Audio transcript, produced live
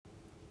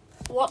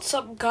What's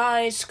up,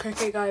 guys?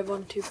 Cricket Guy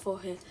 124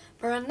 here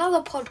for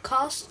another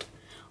podcast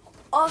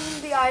on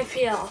the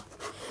IPL.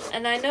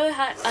 And I know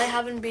I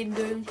haven't been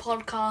doing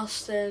podcasts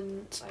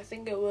since I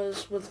think it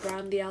was with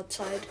Randy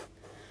outside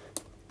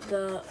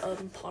the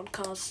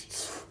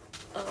podcasts.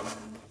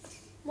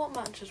 What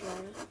matches were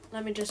it?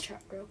 Let me just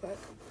check real quick.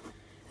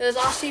 It was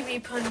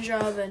RCB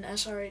Punjab and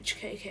SRH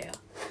KKR.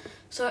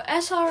 So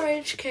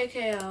SRH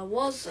KKR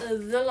was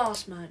the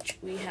last match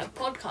we have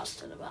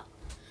podcasted about.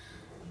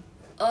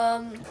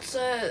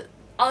 So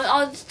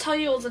I'll tell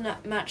you all the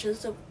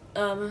matches that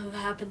have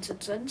happened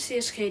since then.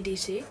 CSK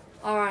DC,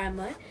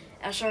 RMI,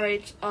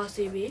 SRH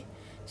RCB,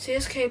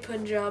 CSK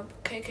Punjab,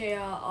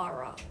 KKR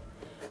RR,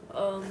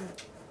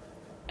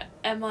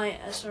 MI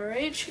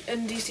SRH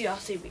and DC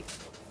RCB.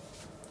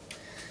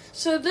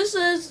 So this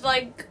is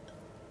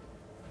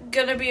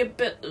gonna be a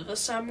bit of a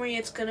summary.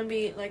 It's gonna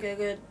be like a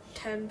good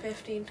 10,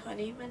 15,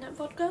 20 minute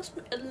podcast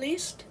at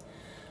least.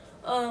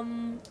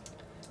 And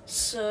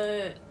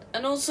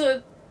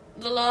also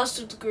the last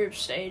of the group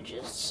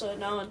stages, so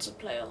now it's the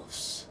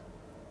playoffs.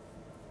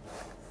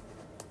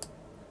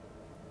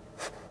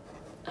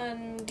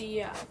 And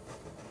yeah,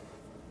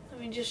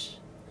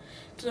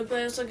 the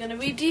players are going to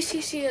be DC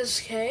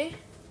CSK,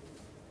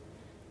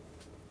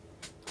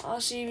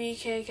 RCB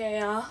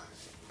KKR,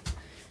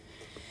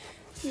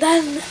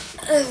 then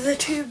the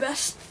two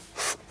best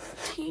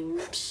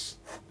teams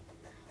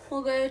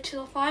will go to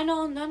the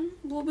final, and then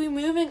we'll be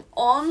moving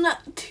on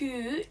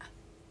to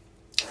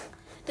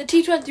the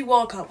T20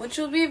 World Cup, which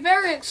will be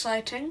very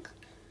exciting.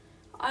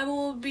 I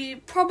will be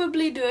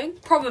probably doing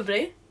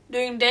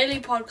daily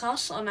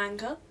podcasts on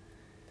Anchor,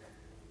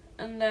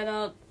 and then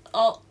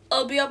I'll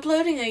be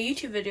uploading a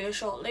YouTube video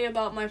shortly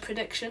about my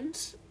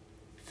predictions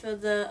for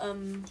the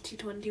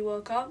T20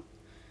 World Cup.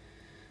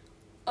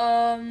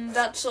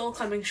 That's all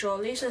coming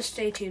shortly, so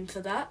stay tuned for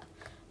that.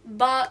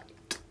 But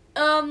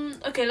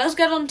okay, let's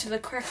get on to the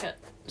cricket.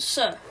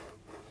 So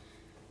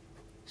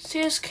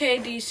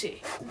CSK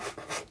DC.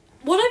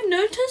 What I've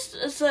noticed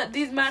is that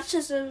these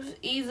matches have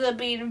either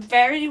been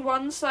very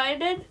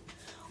one-sided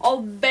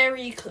or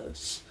very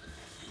close.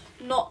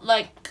 Not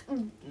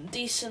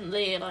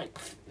decently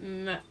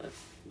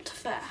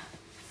fair.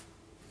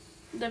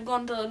 They've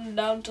gone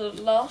down to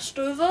the last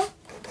over,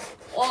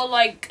 or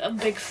a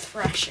big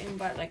thrashing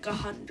by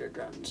 100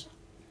 runs.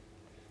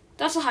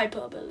 That's a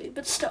hyperbole,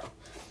 but still.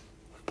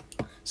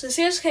 So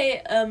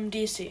CSK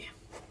DC.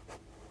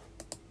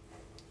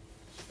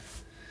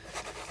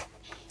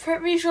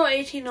 Pretty sure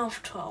 18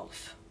 off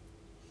 12.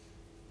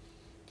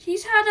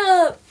 He's had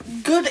a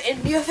good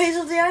India phase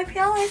of the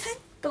IPL, I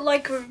think, but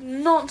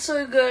not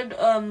so good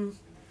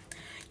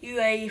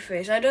UAE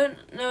phase. I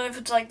don't know if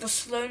it's the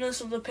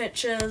slowness of the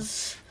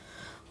pitches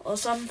or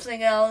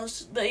something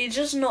else, but he's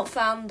just not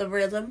found the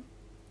rhythm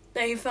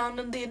that he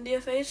found in the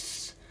India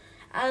phase.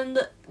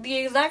 And the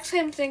exact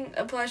same thing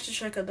applies to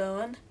Shikhar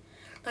Dhawan.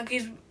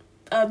 He's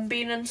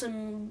been in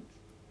some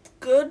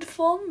good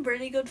form,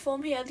 really good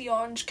form. He had the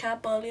orange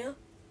cap earlier.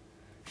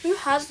 Who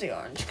has the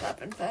orange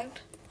cap, in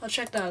fact? I'll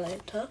check that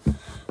later.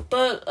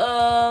 But,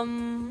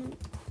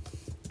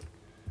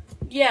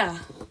 yeah.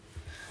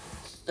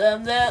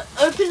 The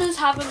openers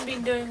haven't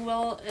been doing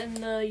well in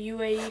the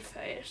UAE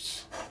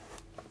phase.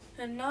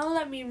 And now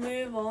let me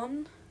move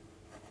on.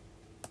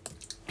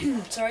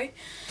 Sorry.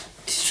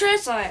 To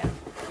Shreyas Iyer,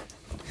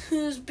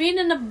 who's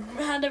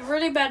had a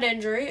really bad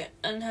injury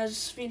and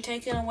has been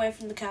taken away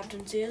from the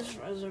captaincy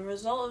as a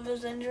result of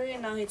his injury,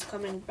 and now he's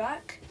coming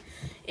back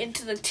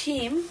into the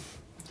team.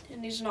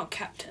 And he's not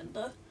captain,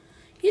 though.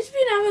 He's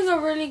been having a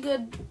really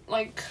good,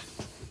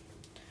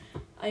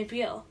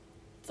 IPL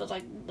for,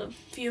 the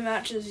few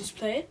matches he's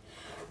played.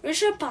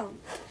 Rishabh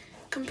Pant,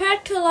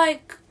 compared to,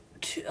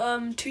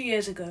 2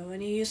 years ago,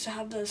 when he used to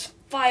have those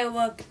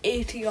firework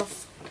 80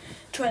 off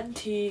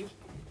 20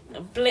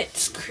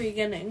 blitzkrieg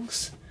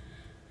innings.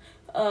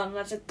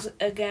 That's,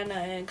 again,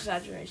 an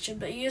exaggeration,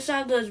 but he used to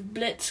have those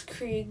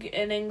blitzkrieg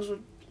innings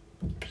with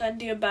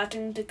plenty of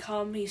batting to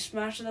come. He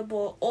smashed the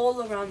ball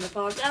all around the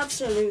park,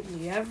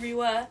 absolutely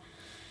everywhere.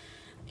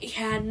 He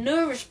had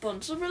no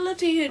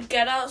responsibility. He'd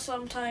get out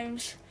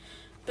sometimes.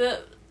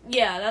 But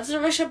yeah, that's the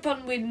Rishabh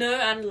Pant we know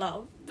and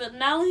love. But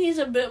now he's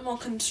a bit more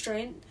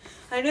constrained.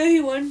 I know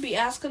he won't be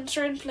as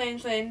constrained playing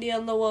for India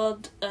in the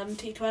World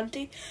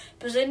T20,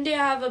 because India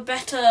have a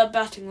better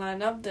batting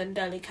lineup than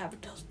Delhi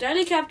Capitals.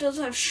 Delhi Capitals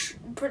have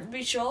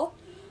pretty sure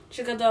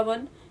Shikhar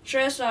Dhawan,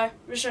 Shreyas Iyer,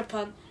 Rishabh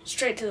Pant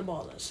straight to the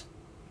bowlers.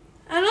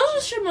 And also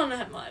Shimon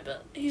Hamai,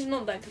 but he's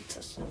not that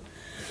consistent.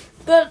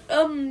 But,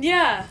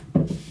 yeah.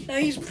 Now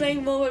he's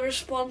playing more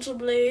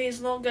responsibly. He's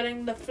not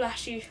getting the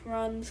flashy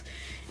runs.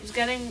 He's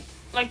getting,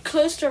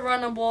 close to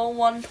run a ball,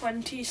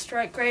 120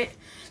 strike rate.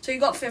 So he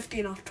got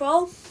 15 off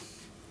 12.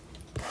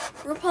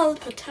 Rupal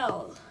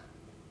Patel,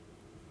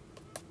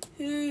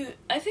 who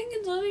I think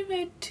has only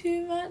made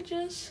 2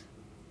 matches.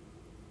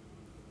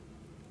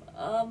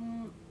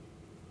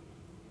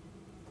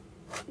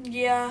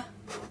 Yeah.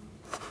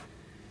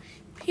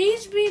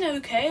 He's been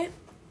okay.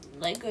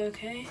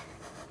 Okay.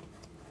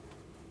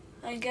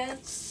 I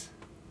guess.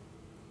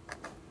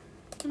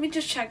 Let me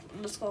just check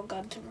the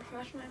scorecard to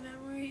refresh my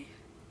memory.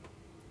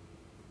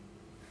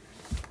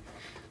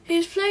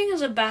 He's playing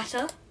as a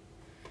batter.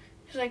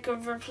 He's like a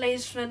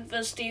replacement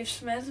for Steve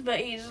Smith,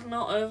 but he's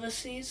not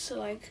overseas, so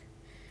like...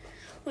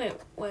 Wait.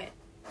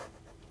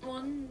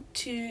 1,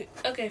 2...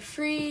 Okay,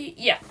 3...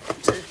 Yeah.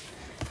 So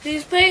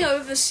he's playing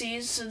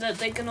overseas so that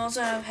they can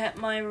also have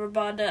MI,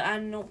 Rabada,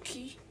 and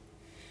Noki.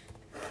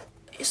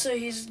 So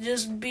he's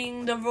just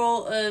being the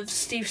role of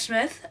Steve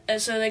Smith,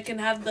 so they can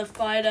have the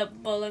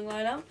fired-up bowling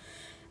lineup.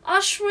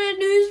 Ashwin,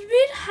 who's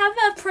been have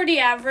a pretty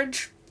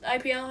average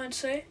IPL, I'd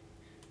say.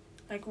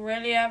 Like,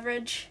 really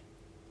average.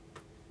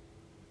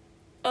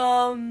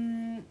 But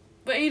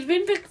he's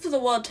been picked for the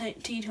World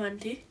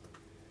T20.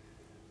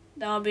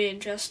 That'll be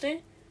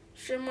interesting.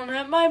 Shimon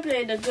Hetmai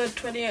played a good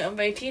 28 of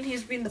 18.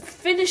 He's been the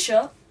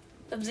finisher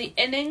of the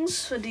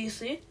innings for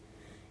DC.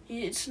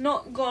 It's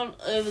not gone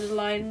over the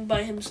line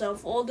by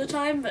himself all the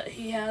time, but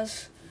he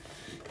has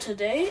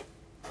today.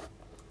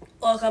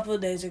 Or a couple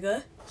of days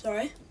ago,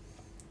 sorry.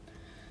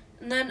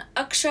 And then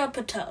Akshar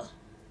Patel.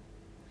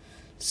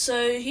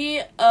 So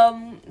he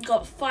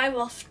got 5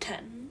 off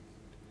 10.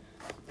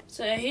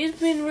 So he's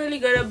been really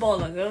good at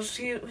bowling.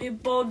 He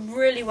bowled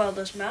really well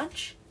this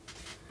match.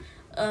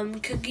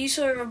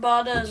 Kagiso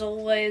Rabada, as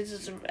always,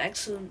 is an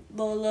excellent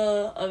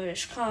bowler.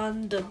 Avish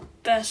Khan, the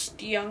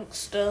best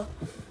youngster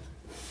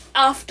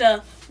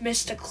after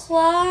Mr.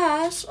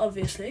 Class,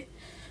 obviously.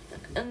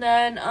 And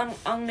then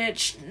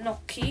Angnich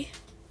Noki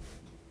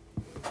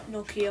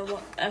or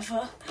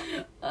whatever.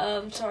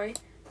 Sorry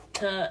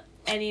to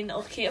any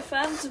Nokia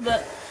fans,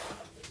 but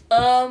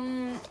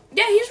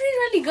yeah, he's been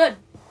really good.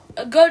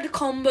 A good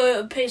combo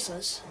of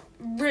pacers.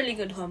 Really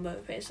good combo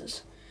of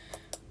pacers.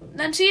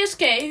 Then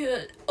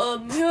CSK,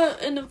 who are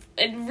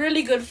in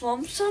really good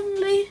form,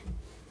 suddenly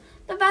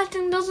the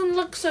batting doesn't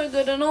look so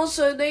good, and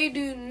also they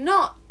do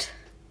not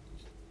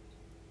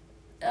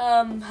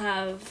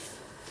have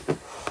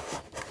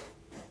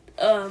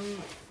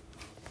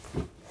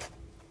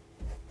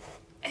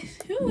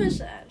who is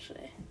it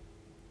actually?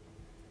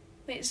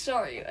 Wait,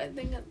 sorry, I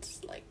think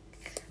it's like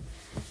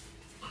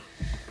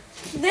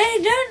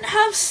they don't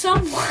have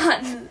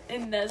someone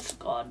in their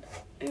squad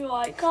who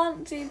I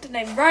can't seem to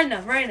name.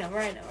 Rainer. Very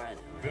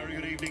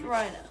good evening.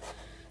 Rainer.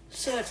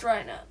 So it's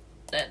Rainer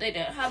that they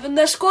don't have in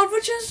their squad,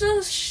 which is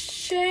a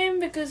shame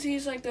because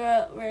he's like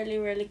a really,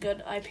 really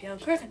good IPL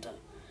cricketer.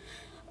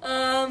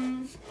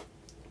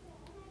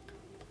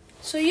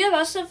 So yeah,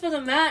 that's it for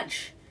the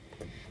match.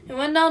 It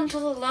went down to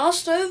the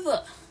last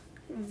over.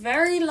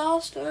 Very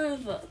last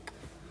over.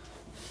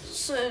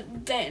 So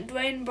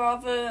Dwayne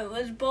Bravo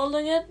was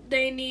bowling it.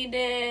 They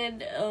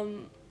needed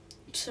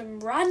some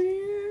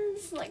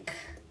runs. Like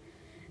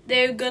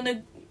they were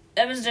gonna.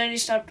 Evans only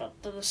stepped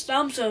up to the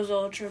stump, so it was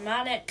all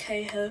dramatic.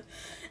 Cahill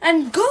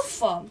and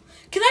Gotham.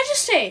 Can I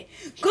just say,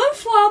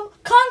 Gotham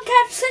can't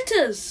catch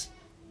sitters,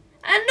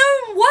 and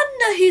no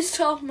wonder he's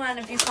top man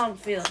if you can't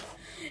field.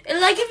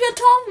 Like if you're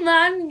top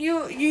man,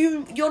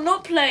 you're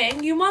not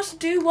playing. You must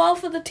do well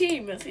for the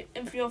team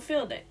if you're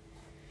fielding.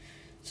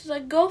 So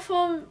like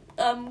Gotham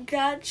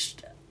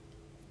catched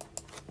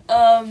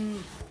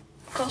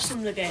cost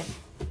them the game.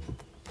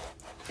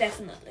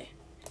 Definitely.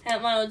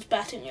 Hetman was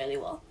batting really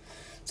well.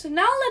 So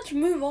now let's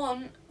move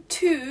on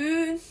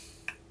to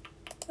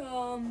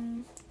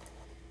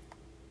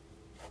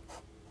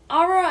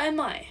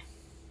RMI.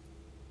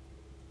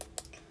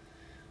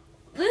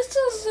 This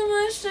is the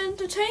most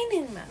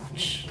entertaining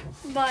match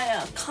by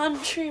a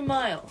country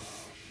mile.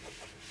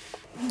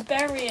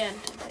 Very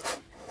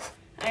entertaining.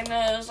 I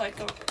know it was like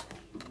a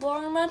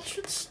boring match,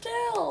 but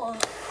still,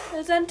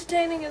 it's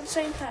entertaining at the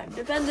same time.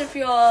 Depends if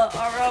you're a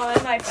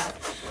RMI fan.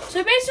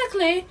 So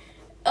basically,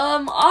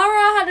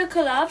 Ara had a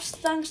collapse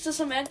thanks to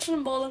some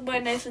excellent bowling by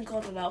Nathan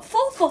Cottonelle.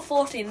 4 for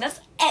 14, that's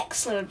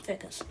excellent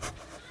figures.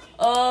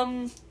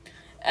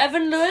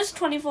 Evan Lewis,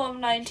 24 of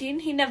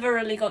 19. He never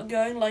really got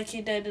going like he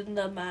did in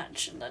the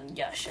match. And then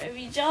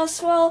Yashovi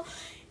Jaswal,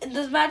 in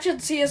this match at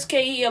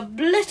CSK, he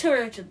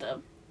obliterated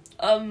them.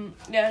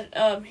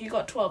 He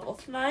got 12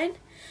 off 9.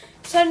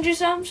 Sanju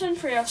Samson,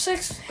 3 off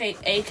 6.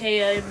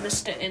 AKA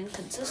Mr.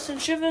 Inconsistent.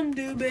 Shivam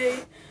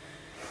Dubey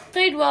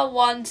played well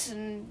once,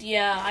 and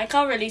yeah, I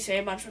can't really say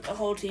much with the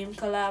whole team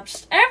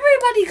collapsed.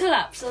 Everybody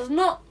collapsed. There's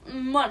not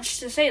much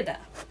to say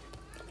there.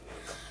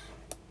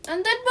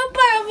 And then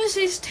Mumbai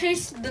obviously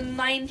tasted the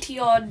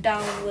 90-odd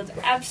down with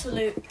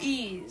absolute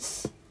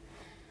ease.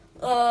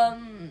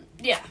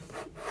 Yeah.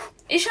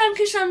 Ishan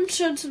Kishan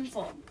showed some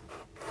form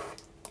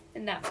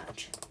in that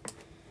match.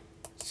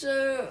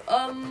 So,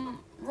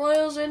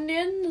 Royals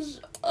Indians,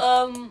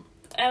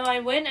 MI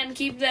win and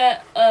keep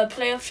their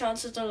playoff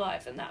chances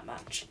alive in that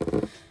match.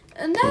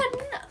 And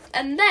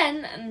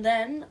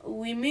then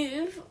we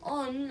move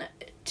on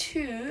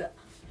to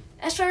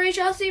SRH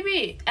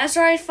RCB.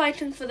 SRH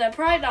fighting for their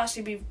pride.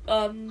 RCB,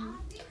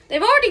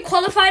 they've already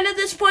qualified at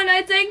this point,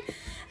 I think.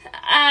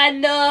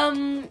 And,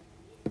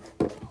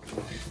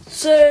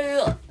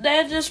 so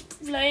they're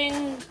just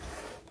playing,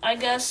 I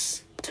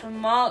guess, to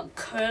mark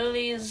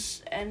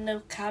Kohli's end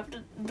of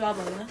captain, blah,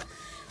 blah, blah.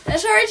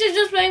 SRH is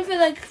just playing for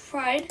their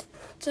pride.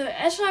 So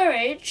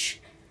SRH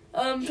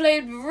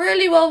played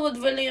really well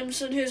with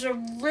Williamson, who's a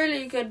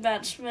really good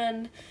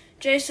batsman.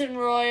 Jason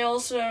Roy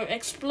also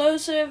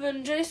explosive,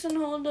 and Jason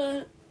Hall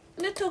a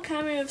little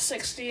cameo of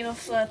 16 of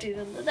 13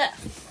 in the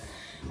death.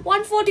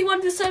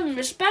 141-7,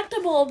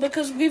 respectable,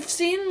 because we've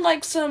seen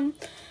like some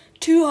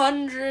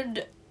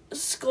 200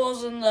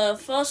 scores in the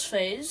first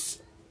phase.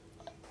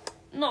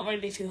 Not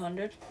really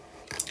 200.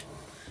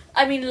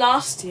 I mean,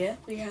 last year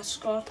we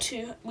saw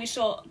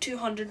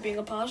 200 being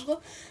a power score.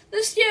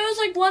 This year it was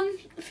like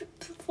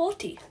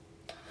 140.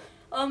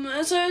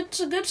 So it's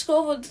a good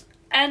score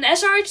and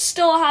SRH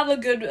still have a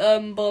good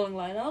bowling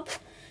lineup.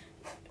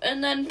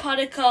 And then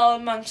Padikkal,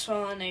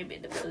 Maxwell, and AB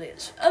de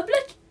Villiers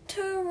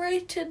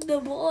obliterated the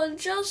ball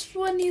just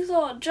when you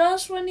thought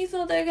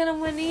they're gonna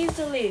win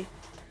easily.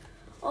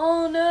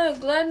 Oh no,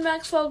 Glenn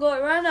Maxwell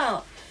got ran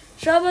out.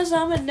 Shabazz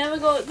Ahmed never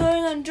got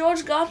going, and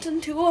George Garton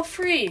 2 or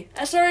 3.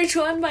 SRH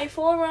won by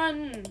 4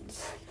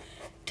 runs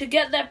to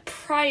get their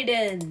pride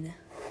in.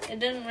 It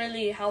didn't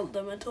really help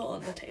them at all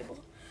on the table.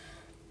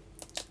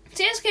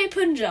 CSK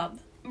Punjab,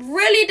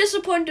 really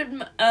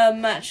disappointing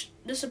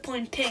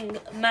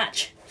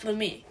match for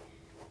me,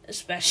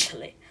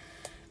 especially.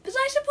 Because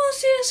I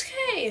suppose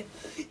CSK,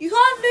 you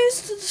can't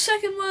lose to the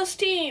second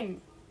worst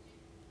team,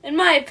 in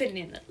my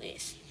opinion at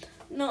least.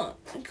 Not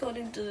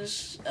according to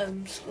this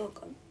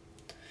scorecard.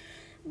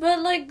 But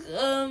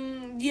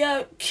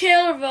KL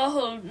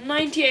Rahul,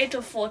 98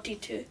 of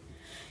 42.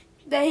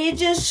 That he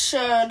just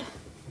showed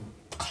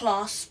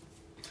class.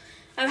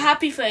 I'm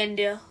happy for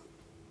India.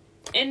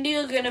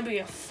 India gonna be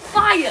a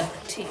fire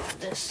team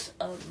this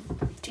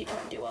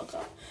T20 World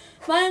Cup.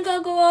 Mayank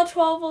Agarwal,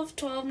 12 of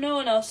 12. No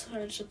one else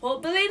heard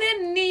support, but they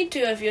didn't need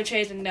to if you're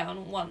chasing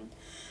down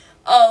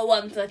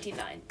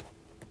 139.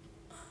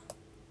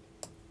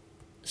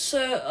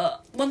 So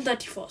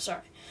 134.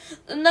 Sorry.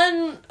 And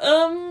then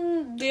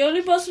the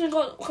only person who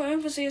got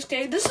going for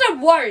CSK. This is a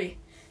worry.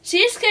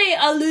 CSK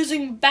are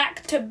losing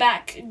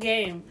back-to-back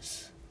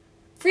games.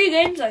 3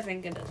 games, I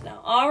think it is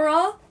now.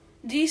 RR,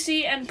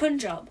 DC, and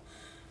Punjab.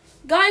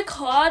 Guy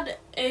Card,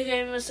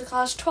 aka Mr.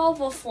 Class,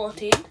 12 of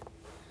 14.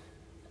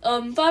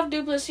 Faf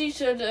du Plessis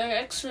showed an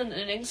excellent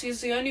innings. He's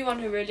the only one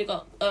who really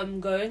got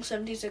going.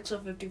 76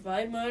 of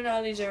 55. Moeen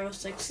Ali,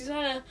 0-6. He's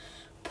had a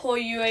poor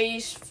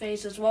UAE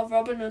phase as well.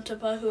 Robin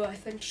Uthappa, who I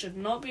think should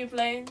not be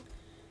playing.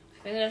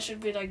 I think that should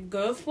be like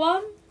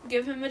Gofwan.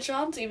 Give him a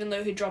chance, even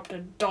though he dropped a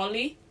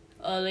dolly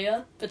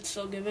earlier. But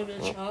still give him a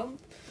chance.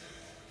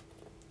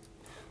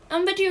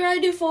 Ambati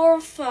Raidu, 4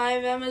 of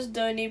 5. MS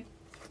Dhoni.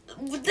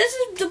 This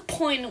is the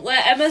point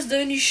where MS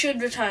Dhoni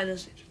should retire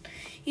this season.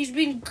 He's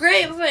been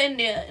great for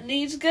India, and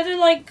he's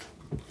gonna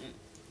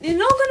he's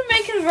not gonna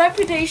make his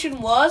reputation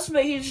worse,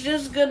 but he's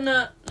just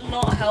gonna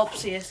not help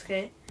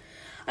CSK.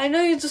 I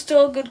know he's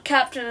still a good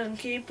captain and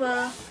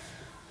keeper,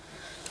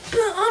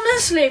 but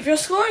honestly, if you're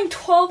scoring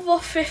 12 or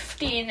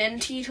 15 in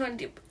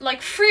T20,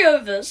 3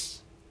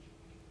 overs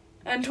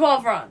and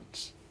 12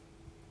 runs.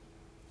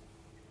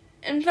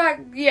 In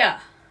fact, yeah.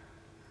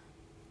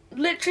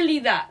 Literally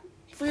that.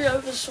 3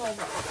 overs, 12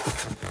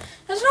 runs.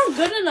 That's not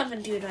good enough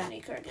in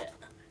T20 cricket.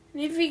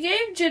 And if he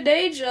gave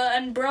Jadeja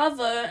and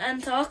Bravo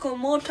and Thakur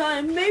more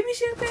time, maybe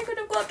CSK could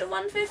have got to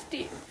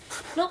 150.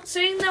 Not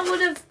saying that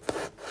would have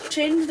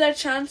changed their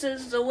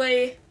chances the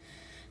way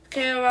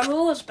KL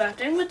Rahul was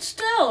batting, but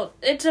still,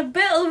 it's a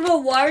bit of a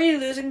worry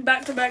losing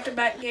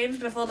back-to-back games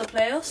before the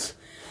playoffs.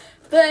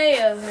 But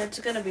yeah, it's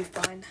gonna be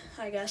fine,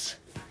 I guess.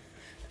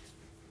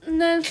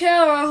 And then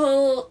KL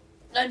Rahul,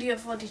 90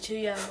 of 42,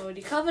 yeah, I've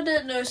already covered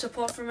it. No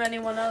support from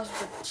anyone else,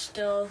 but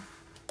still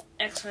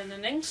excellent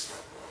innings.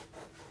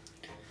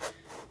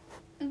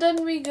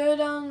 Then we go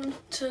down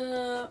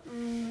to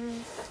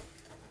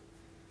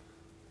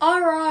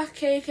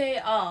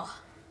RRKKR.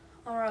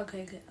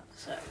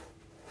 So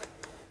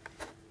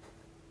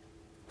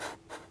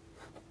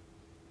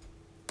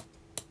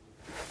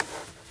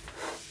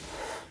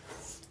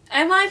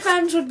MI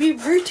fans would be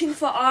rooting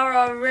for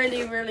RR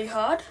really, really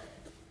hard.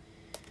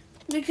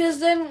 Because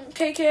then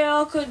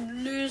KKR could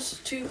lose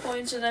 2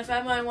 points, and if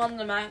MI won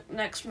the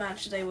next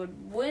match, they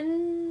would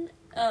win.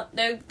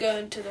 They would go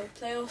into the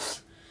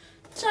playoffs.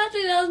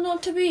 Sadly, that was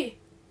not to be.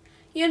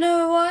 You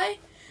know why?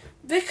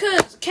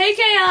 Because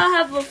KKR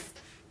have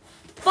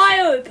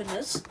fire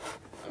openers.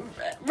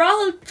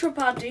 Rahul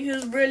Tripathi,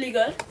 who's really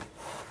good.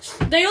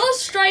 They all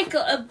strike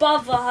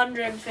above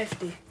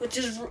 150, which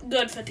is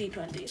good for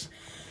T20s.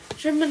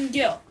 Shriman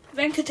Gill,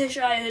 Venkatesh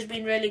Iyer, who's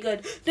been really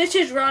good.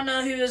 Nitish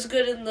Rana, who was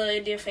good in the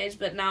India phase,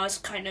 but now it's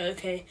kind of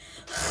okay.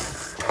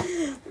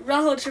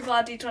 Rahul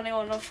Tripathi,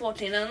 21 of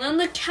 14. And then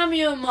the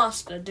cameo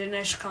master,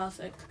 Dinesh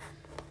Karthik.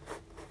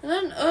 And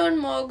then Owen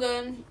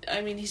Morgan,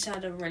 he's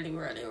had a really,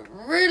 really,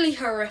 really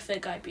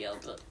horrific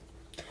IPL, but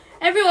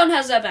everyone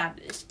has their bad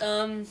days.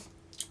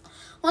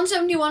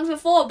 171 for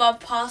 4 above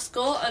par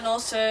score, and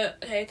also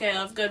KKR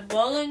have good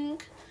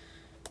bowling.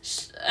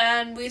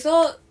 And we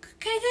thought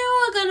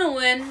KKR were gonna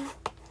win,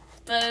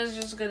 but it's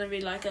just gonna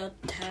be like a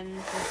 10,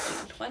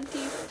 15, 20,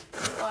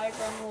 5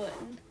 run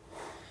win.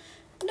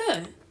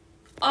 No.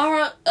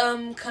 Our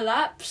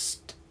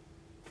collapsed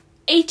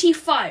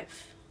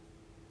 85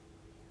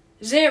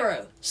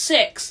 0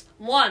 6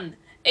 1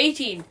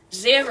 18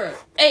 0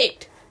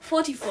 8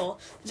 44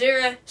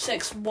 0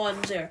 6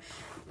 1 0.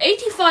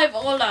 85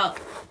 all out.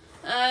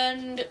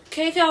 And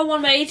KKR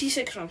won by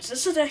 86 runs.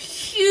 This is a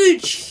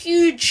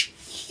huge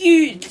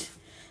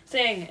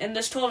thing in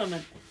this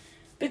tournament.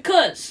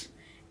 Because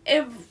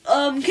if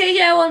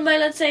KKR won by,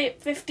 let's say,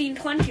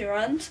 15-20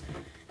 runs,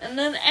 and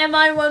then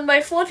MI won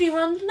by 40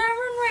 runs, their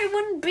run rate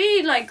wouldn't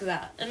be like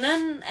that. And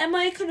then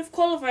MI could have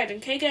qualified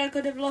and KKR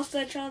could have lost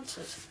their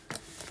chances.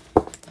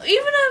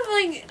 Even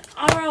if,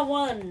 RR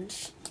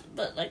wins.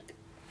 But,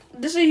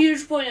 this is a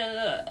huge point in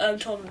the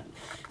tournament.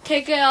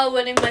 KKR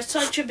winning by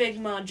such a big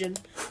margin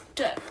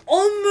to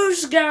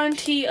almost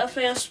guarantee a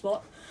fair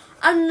spot.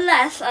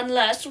 Unless,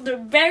 the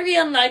very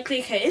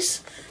unlikely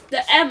case,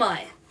 the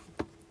MI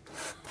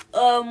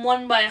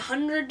won by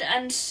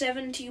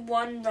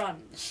 171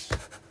 runs.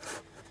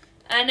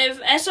 And if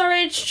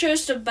SRH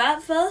chose to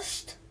bat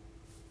first,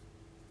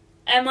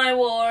 MI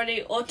were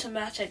already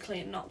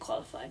automatically not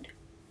qualified.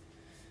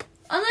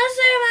 Unless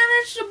they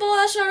managed to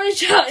ball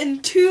SRH out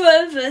in 2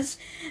 overs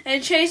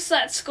and chase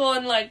that score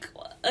in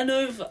an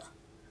over.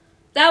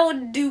 That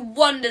would do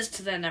wonders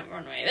to their net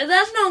run rate, but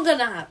that's not going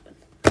to happen.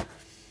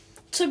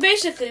 So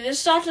basically, they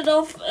started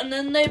off and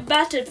then they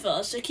batted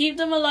first to keep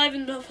them alive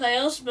in the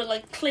playoffs,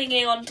 but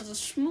clinging onto the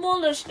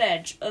smallest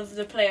edge of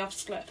the playoff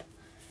sled.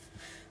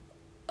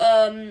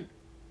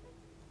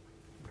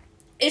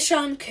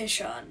 Ishan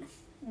Kishan.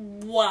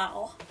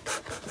 Wow.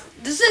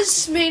 This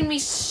has made me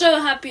so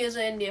happy as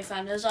an India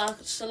fan, as our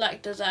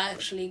selectors are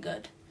actually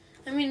good.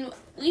 I mean,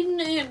 we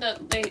knew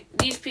that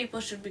these people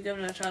should be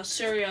given a chance,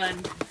 Surya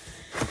and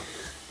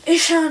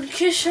Ishan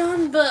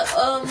Kishan, but,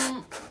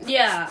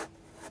 yeah.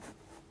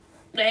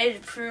 They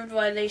proved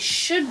why they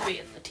should be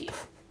in the team.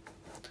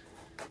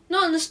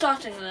 Not in the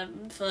starting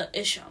 11 for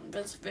Ishan,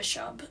 but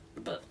Rishabh.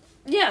 But,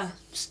 yeah,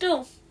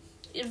 still,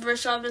 if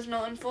Rishabh is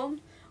not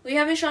informed, we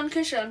have Ishan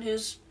Kishan,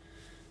 who's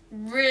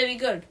really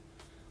good.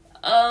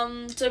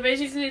 So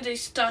basically they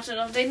started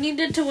off, they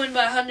needed to win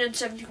by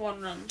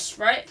 171 runs,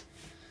 right?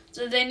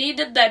 So they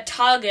needed their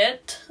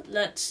target,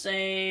 let's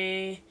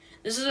say,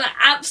 this is an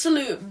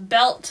absolute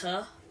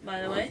belter,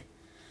 by the way.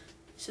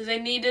 So they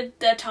needed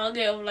their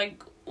target of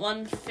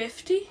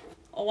 150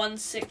 or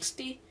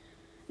 160.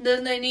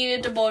 Then they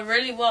needed to bowl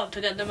really well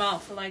to get them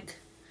out for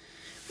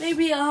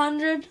maybe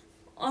 100,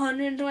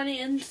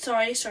 120, and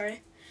sorry.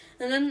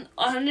 And then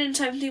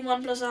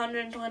 171 plus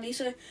 120,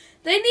 so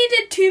they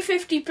needed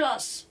 250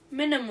 plus,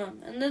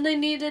 minimum. And then they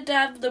needed to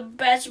have the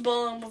best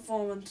bowling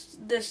performance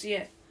this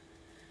year.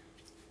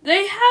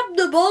 They have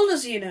the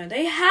bowlers,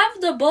 They have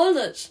the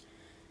bowlers.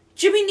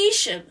 Jimmy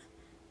Neesham,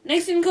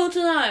 Nathan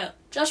Coulter-Nile,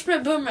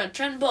 Jasprit Bumrah,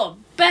 Trent Boult,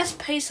 best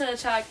pacer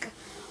attack,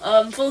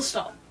 full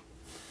stop,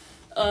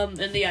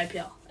 in the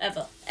IPL,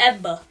 ever.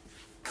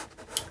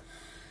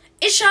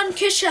 Ishan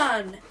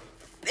Kishan,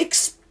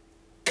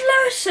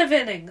 explosive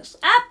innings,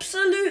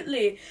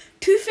 absolutely.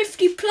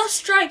 250 plus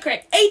strike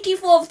rate,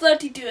 84 of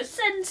 32, is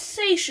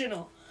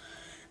sensational.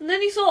 And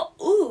then he thought,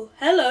 ooh,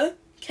 hello.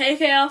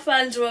 KKR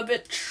fans were a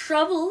bit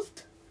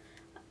troubled.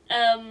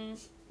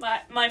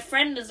 My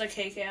friend is a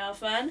KKR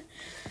fan,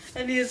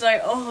 and he's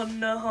like, oh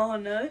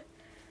no.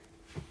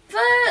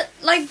 But,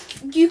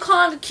 you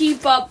can't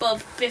keep up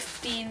of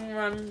 15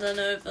 runs and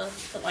over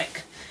for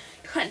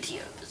 20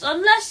 overs,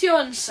 unless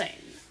you're insane.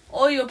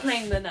 Or you're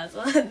playing the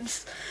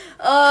Netherlands.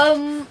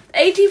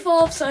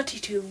 84 of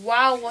 32.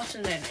 Wow, what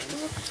an inning.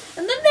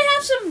 And then they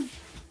have some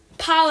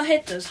power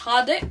hitters.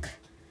 Hardik,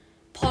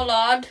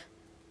 Pollard,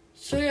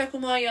 Surya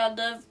Kumar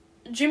Yadav,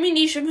 Jimmy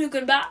Neesham, who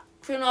can bat,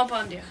 Krunal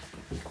Pandya.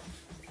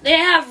 They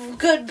have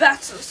good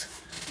batters.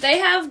 They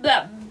have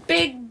that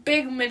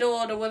big middle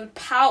order with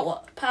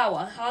power.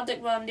 Hardik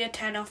Pandya,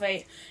 10 of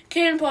 8.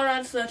 Kieran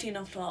Pollard, 13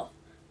 of 12.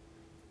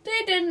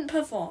 They didn't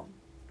perform.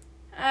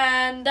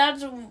 And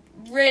that's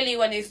really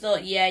when you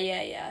thought,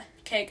 yeah,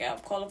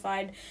 KKR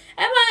qualified.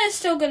 MI is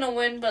still going to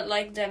win, but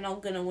they're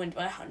not going to win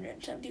by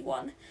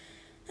 171.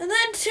 And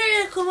then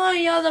Surya Kumar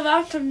Yadav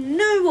out of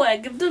nowhere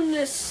give them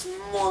the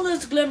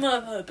smallest glimmer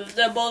of hope if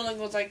their bowling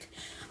was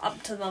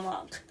up to the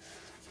mark.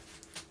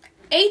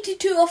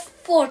 82 of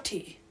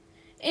 40.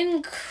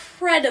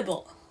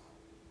 Incredible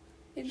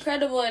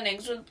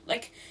innings.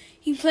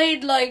 He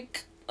played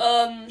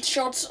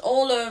shots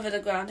all over the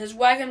ground. His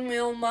wagon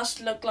wheel must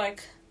look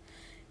like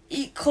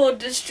equal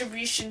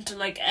distribution to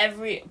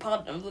every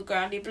part of the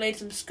ground. He played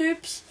some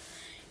scoops.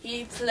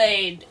 He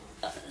played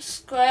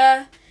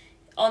square.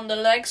 On the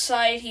leg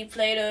side, he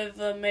played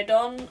over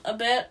mid-on a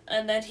bit,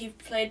 and then he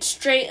played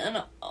straight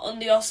and on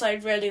the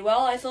offside really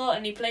well, I thought,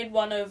 and he played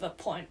one over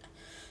point.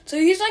 So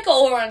he's an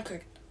all-round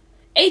cricketer.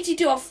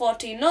 82 of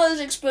 40, not as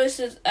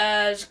explosive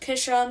as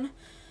Kishan,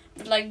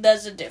 but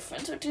there's a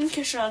difference between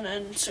Kishan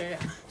and Surya.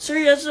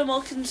 Surya's the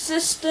more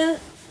consistent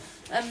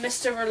and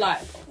Mr.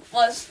 Reliable.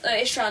 Whilst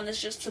Ishan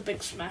is just a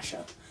big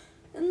smasher.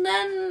 And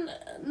then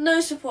no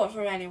support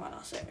from anyone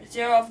else there.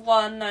 0 of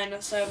 1, 9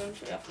 of 7,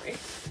 3 of 3.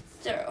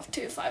 0 of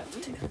 2, 5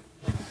 of 2.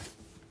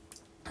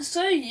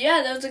 So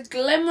yeah, there was a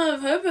glimmer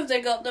of hope if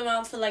they got them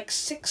out for like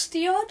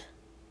 60 odd.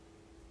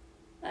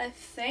 I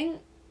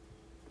think.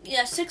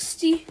 Yeah,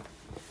 63.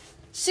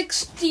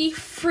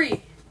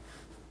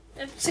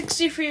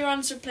 63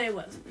 runs to play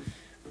with.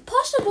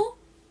 Possible.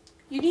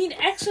 You need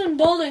excellent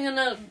bowling and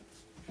a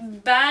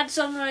bad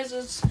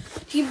Sunrisers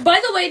team. By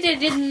the way, they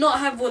did not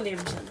have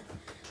Williamson.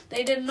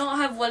 Did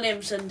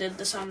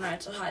the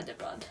Sunrisers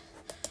Hyderabad.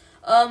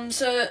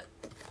 So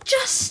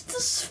just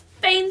the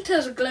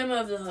faintest glimmer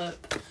of the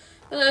hope.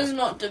 But there's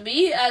not to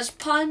be, as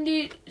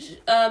Pandey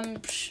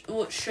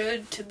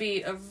showed to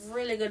be a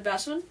really good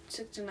batsman,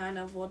 69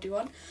 out of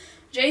 41.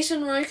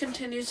 Jason Roy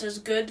continues his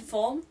good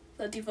form,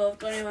 34 of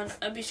 21.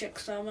 Abhishek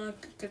Sharma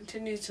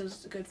continues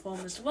his good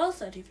form as well,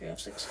 33 of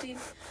 16.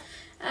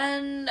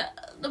 And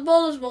the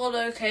bowlers bowled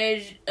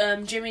okay.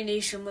 Jimmy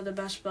Neesham with the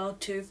best bowl,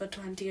 2 for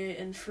 28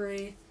 and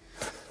 3.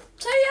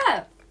 So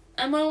yeah,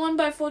 MI won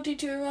by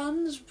 42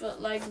 runs, but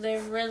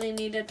they really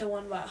needed to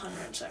win by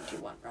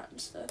 171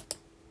 runs though.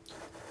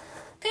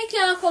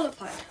 KKR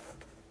qualified.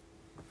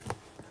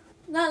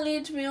 That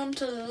leads me on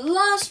to the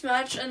last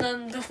match, and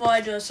then before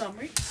I do a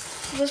summary,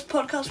 this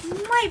podcast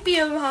might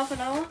be over half an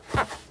hour.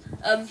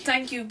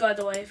 Thank you, by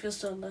the way, if you're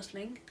still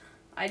listening.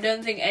 I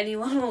don't think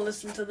anyone will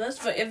listen to this,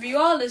 but if you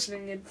are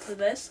listening to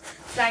this,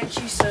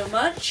 thank you so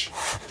much.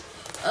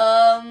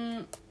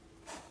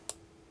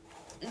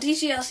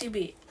 DC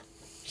RCB.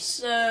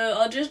 So,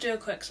 I'll just do a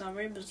quick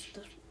summary, but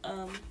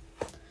otherwise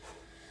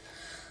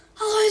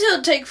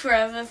it'll take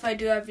forever if I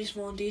do every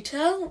small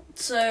detail.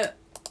 So,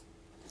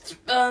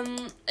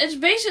 it's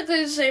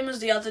basically the same as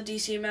the other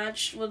DC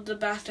match with the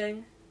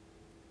batting.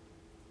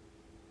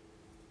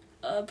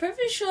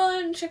 Pretty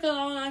sure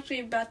Chicago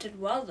actually batted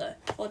well though.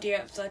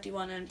 48 of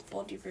 31 and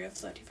 43 of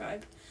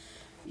 35.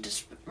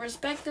 Just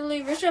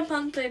respectively, Rishabh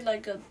Pant played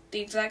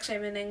the exact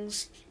same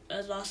innings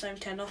as last time,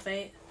 10 of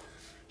 8.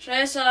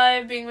 Shreyas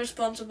Iyer being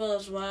responsible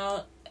as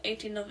well,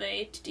 18 of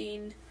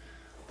 18.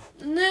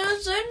 And there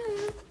was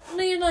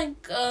only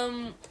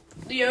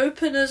the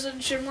openers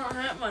and Shimrat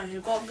Hatman who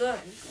got going,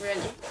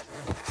 really.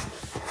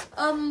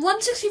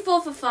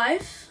 164 for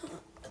 5.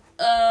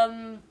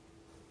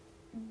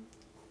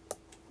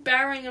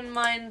 Bearing in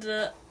mind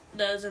that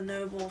there's a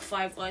no ball,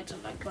 5 wides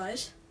and leg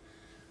byes.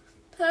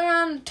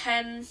 Around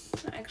 10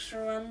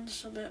 extra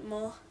runs, a bit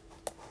more.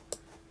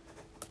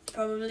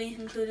 Probably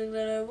including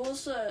the no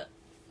balls, so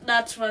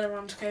that's where the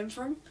runs came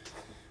from.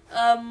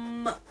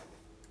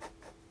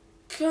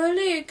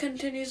 Kohli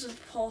continues his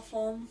poor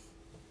form.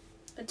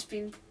 It's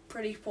been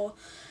pretty poor.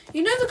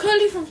 You know the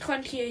Kohli from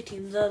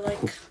 2018,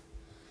 the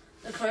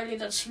Kohli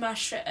that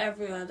smashed it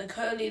everywhere, the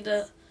Kohli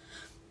that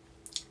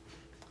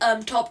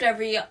topped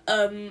every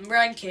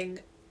ranking.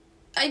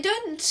 I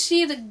don't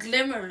see the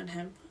glimmer in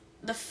him,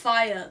 the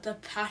fire, the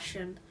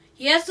passion.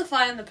 He has the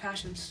fire and the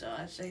passion still,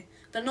 I'd say,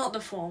 but not the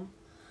form.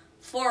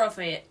 4 of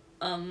 8.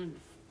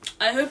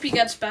 I hope he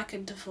gets back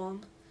into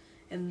form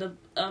in the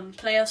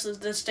playoffs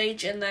at this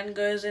stage, and then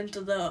goes into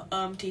the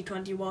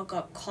T20 World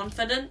Cup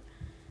confident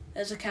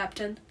as a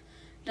captain.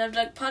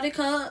 Devdak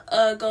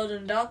Padikar,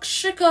 Golden Duck,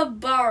 Shikhar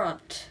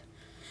Bharat,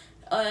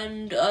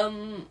 and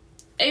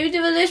A.B.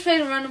 de Villiers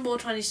played around the ball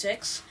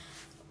 26,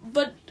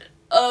 but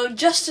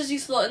just as you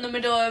thought in the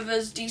middle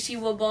overs, DC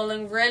were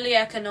bowling really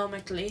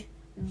economically,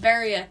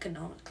 very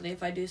economically,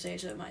 if I do say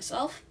so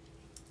myself.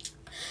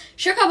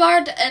 Shikhar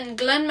Bharat and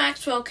Glenn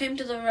Maxwell came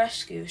to the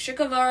rescue.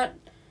 Shikhar Bharat,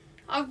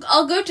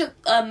 I'll go to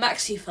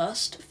Maxi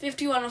first,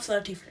 51 of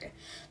 33.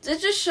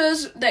 This just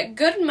shows that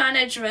good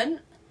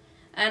management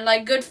and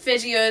good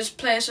physios,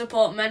 player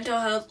support, mental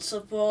health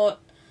support,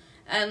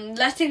 and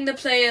letting the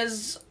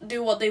players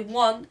do what they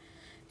want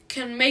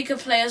can make a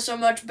player so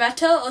much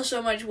better or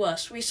so much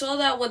worse. We saw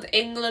that with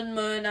England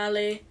Moeen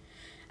Ali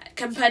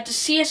compared to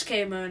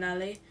CSK Moeen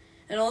Ali,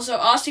 and also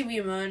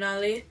RCB Moeen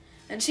Ali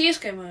and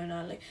CSK Moeen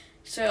Ali.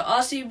 So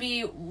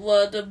RCB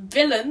were the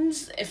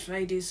villains, if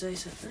I do say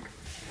something,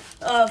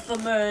 for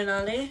Moeen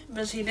Ali,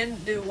 because he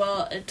didn't do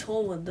well at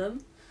all with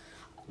them.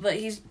 But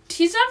he's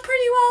done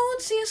pretty well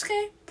with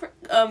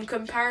CSK,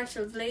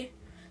 comparatively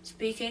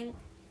speaking.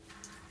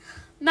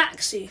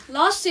 Maxi,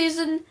 last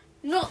season,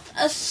 not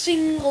a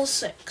single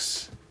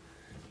 6.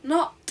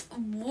 Not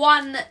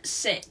 1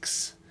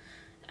 6.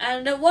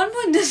 And at one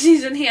point this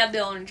season he had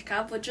the orange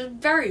cap, which was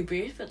very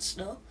brief, but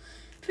still.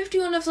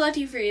 51 of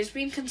 33 has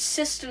been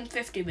consistent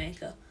 50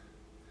 maker.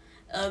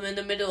 In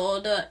the middle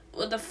order,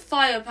 with the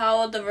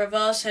firepower, the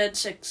reverse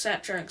hits,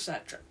 etc.,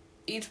 etc.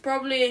 He's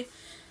probably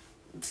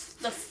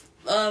the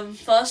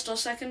first or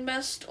second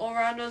best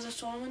all-rounder of this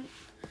tournament.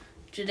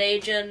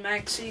 Jadeja and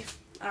Maxi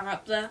are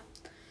up there.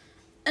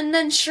 And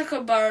then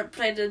Shikhar Bharat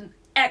played an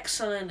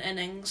excellent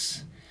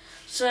innings.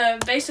 So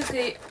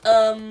basically,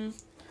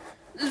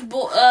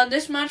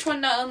 this match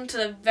went down to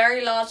the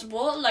very last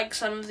ball, like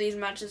some of these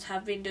matches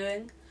have been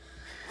doing.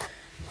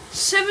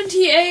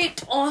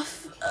 78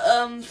 off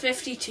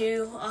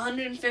 52,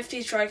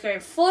 150 strike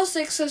rate, 4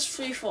 sixes,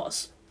 3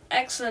 fours.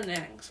 Excellent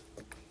innings.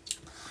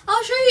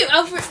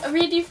 I'll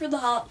read you through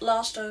the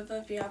last over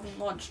if you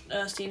haven't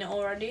seen it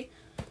already.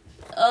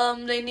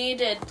 They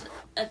needed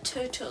a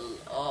total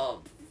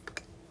of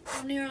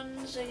How many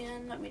runs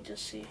again? Let me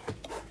just see.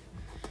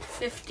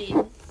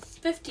 15.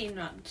 15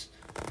 runs.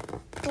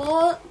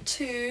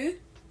 4-2.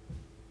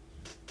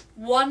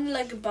 1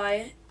 leg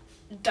by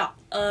Dot.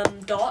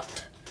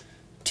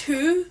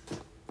 2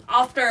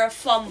 after a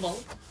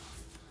fumble,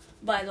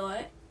 by the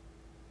way.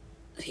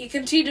 He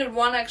conceded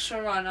 1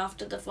 extra run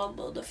after the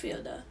fumble, the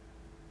fielder.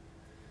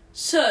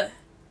 So,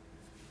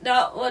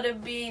 that would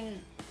have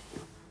been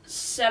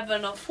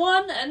 7 of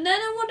 1, and then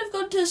it would have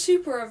gone to a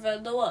super over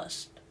the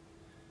worst.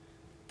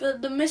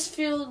 But the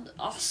misfield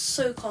are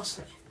so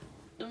costly.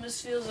 The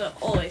misfields are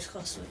always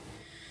costly.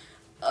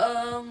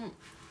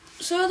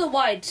 So are the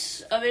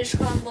wides. I mean,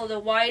 scramble the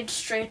wide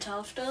straight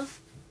after.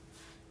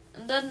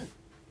 And then,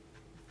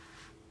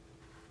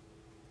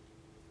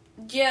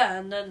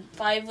 and then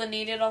 5 were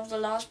needed off the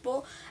last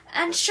ball.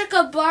 And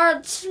Shikhar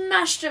Bharat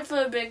smashed it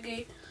for a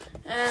biggie.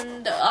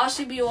 And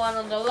RCB won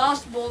on the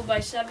last ball by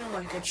 7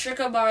 wickets.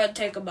 Shikhar Bharat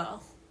take a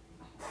bow.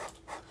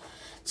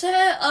 So,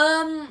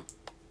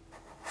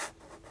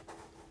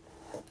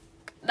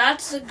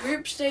 that's the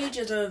group stage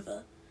is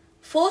over.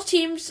 4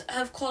 teams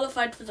have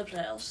qualified for the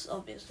playoffs,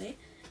 obviously.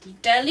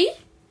 Delhi,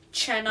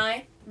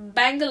 Chennai,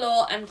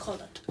 Bangalore and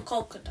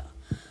Kolkata.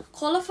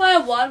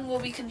 Qualifier 1 will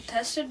be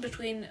contested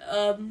between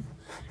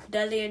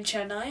Delhi and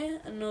Chennai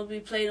and will be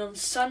played on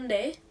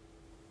Sunday,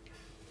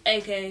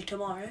 aka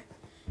tomorrow,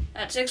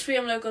 at 6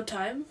 p.m. local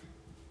time.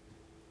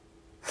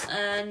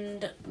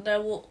 And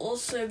there will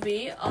also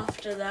be,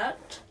 after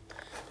that,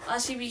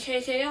 RCB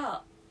KKR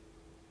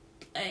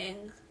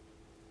playing.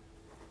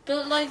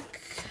 But,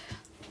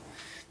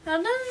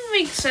 that doesn't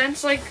make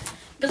sense,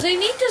 but they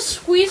need to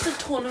squeeze the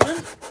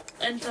tournament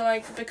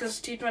into, because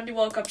T20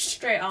 World Cup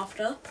straight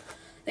after.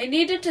 They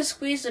needed to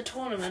squeeze the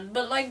tournament,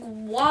 but,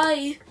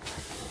 why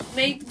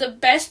make the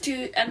best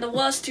 2 and the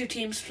worst 2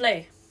 teams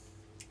play?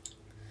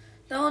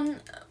 No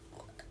one,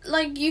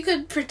 you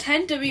could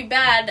pretend to be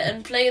bad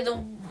and play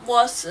the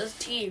worst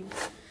team.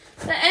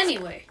 But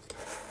anyway,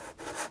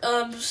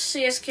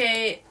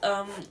 CSK,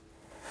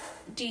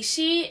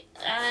 DC,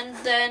 and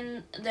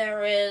then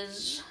there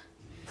is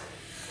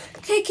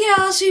KKR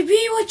RCB,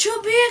 which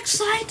will be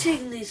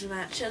exciting, these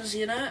matches,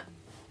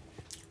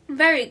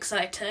 Very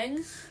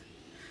exciting.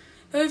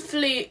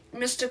 Hopefully,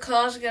 Mr.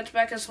 Claus gets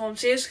back his form,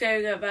 CSK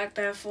will get back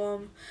their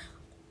form.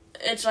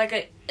 It's like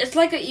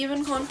an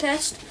even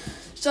contest.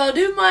 So I'll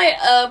do my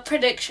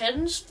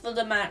predictions for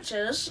the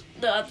matches,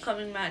 the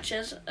upcoming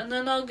matches, and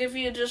then I'll give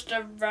you just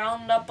a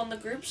roundup on the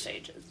group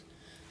stages.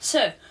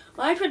 So,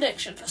 my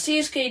prediction for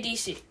CSK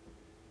DC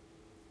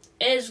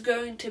is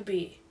going to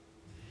be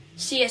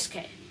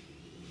CSK.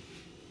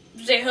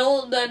 They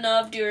hold their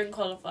nerve during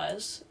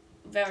qualifiers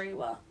very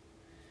well.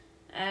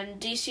 And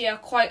DC are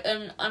quite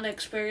an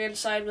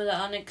unexperienced side with an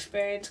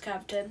unexperienced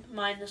captain,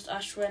 minus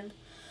Ashwin.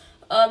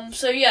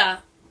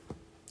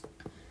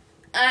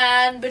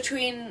 And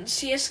between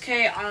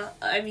KKR,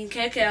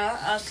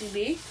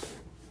 RCB,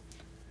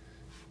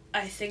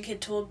 I think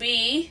it will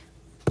be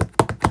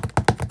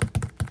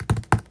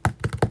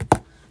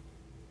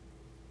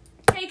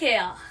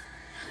KKR.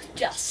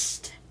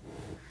 Just.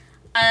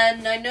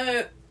 And I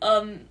know,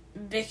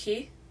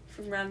 Vicky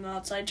from Random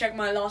Outside, check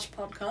my last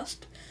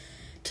podcast.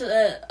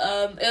 It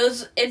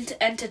was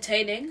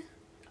entertaining,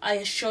 I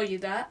assure you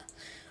that.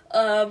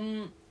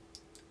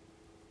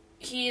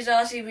 He's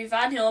an RCB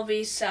fan, he'll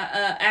be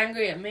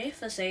angry at me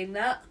for saying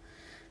that.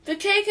 But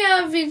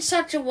KKR have been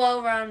such a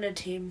well-rounded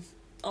team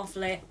of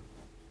late.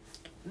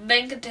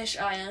 Venkatesh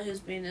Iyer, who's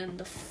been in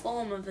the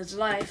form of his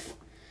life.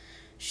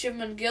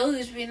 Shubman Gill,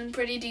 who's been in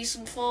pretty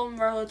decent form.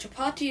 Rahul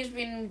Tripathi, who's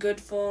been in good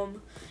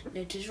form.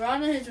 Nitish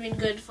Rana, who's been in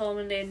good form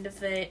in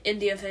the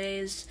India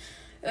phase.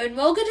 Owen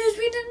Morgan, who's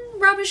been in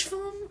rubbish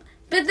form.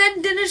 But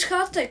then Dinesh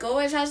Karthik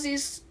always has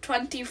these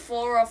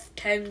 24 of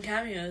 10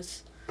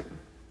 cameos.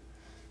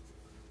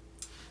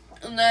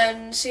 And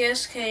then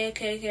CSK,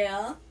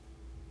 KKR.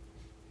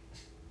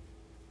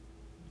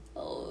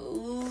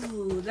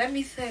 Oh, let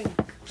me think.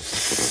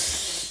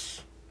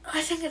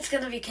 I think it's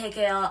going to be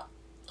KKR.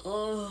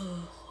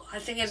 I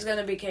think it's going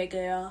to be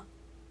KKR.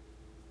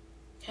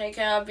 KKR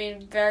have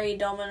been very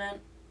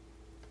dominant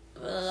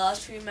for the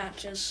last few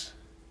matches.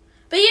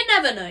 But you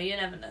never know.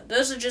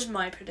 Those are just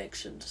my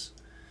predictions.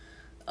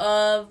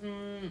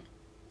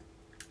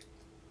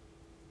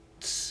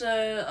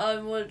 So I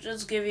will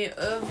just give you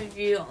an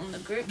overview on the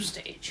group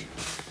stage.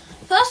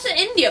 First, the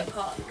India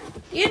part.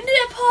 The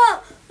India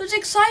part was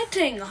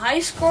exciting. High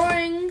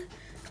scoring,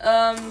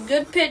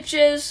 good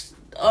pitches.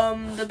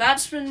 The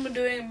batsmen were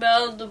doing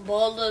well. The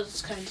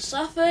bowlers kind of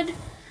suffered.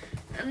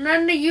 And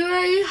then the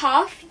UAE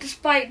half,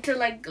 despite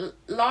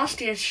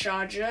last year's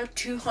Sharjah,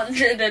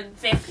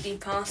 250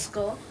 pass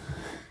score.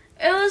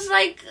 It was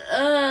like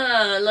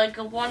a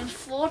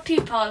 140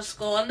 pass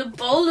score, and the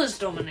bowlers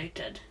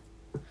dominated.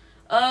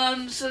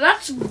 So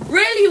that's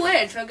really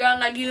weird for a ground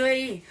like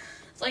UAE.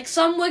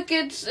 Some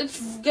wickets,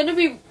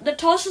 the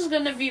toss is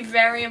gonna be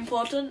very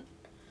important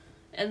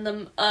in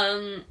the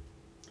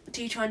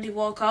T20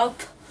 World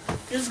Cup.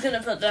 Just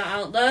gonna put that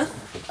out there.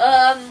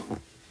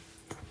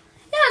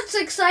 It's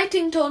an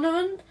exciting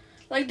tournament.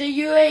 like the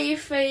UAE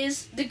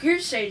phase, the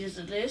group stages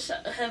at least,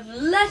 have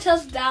let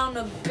us down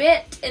a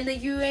bit in the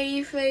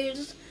UAE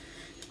phase.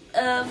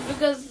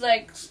 Because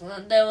like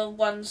they were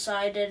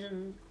one-sided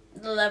and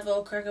the level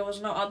of cricket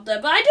was not up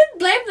there. But I didn't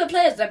blame the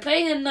players. They're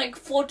playing in like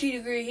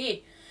 40-degree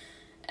heat,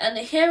 and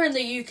here in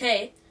the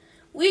UK,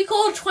 we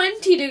call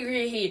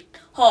 20-degree heat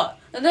hot,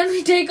 and then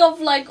we take off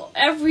like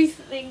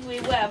everything we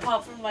wear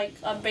apart from like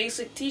a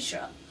basic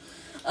t-shirt.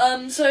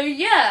 So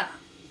yeah,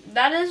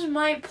 that is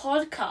my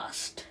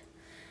podcast.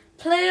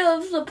 Player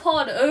of the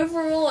pod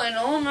overall in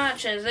all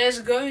matches is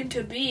going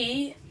to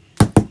be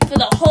for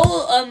the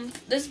whole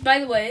this, by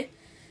the way,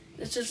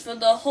 this is for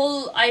the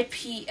whole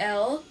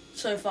IPL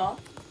so far,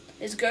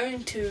 is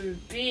going to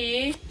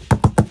be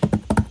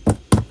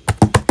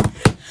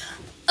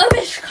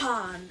Abish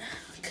Khan,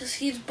 because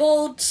he's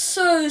bowled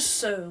so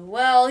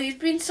well. He's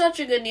been such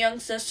a good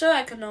youngster, so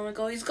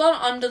economical. He's gone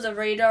under the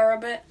radar a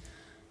bit,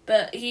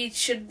 but he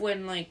should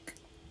win, like,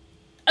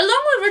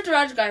 along with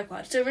Rituraj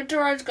Gaikwad. So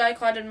Rituraj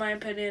Gaikwad, in my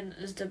opinion,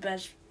 is the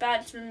best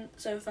batsman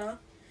so far,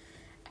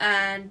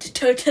 and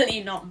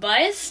totally not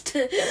biased.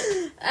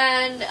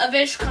 And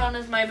Abish Khan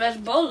is my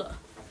best bowler.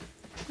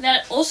 There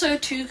are also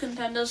two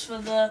contenders for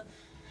the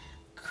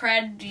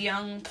Cred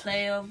Young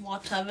Player,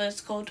 whatever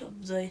it's called,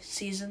 of the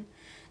season.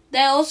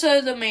 They're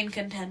also the main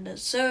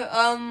contenders.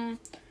 So,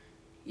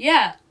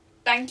 yeah.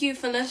 Thank you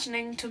for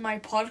listening to my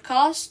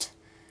podcast.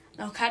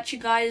 And I'll catch you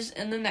guys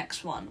in the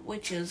next one,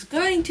 which is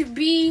going to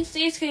be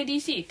CSK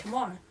DC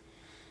tomorrow.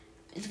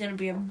 It's going to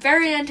be a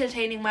very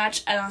entertaining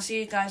match, and I'll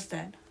see you guys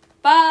then.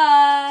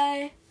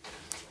 Bye!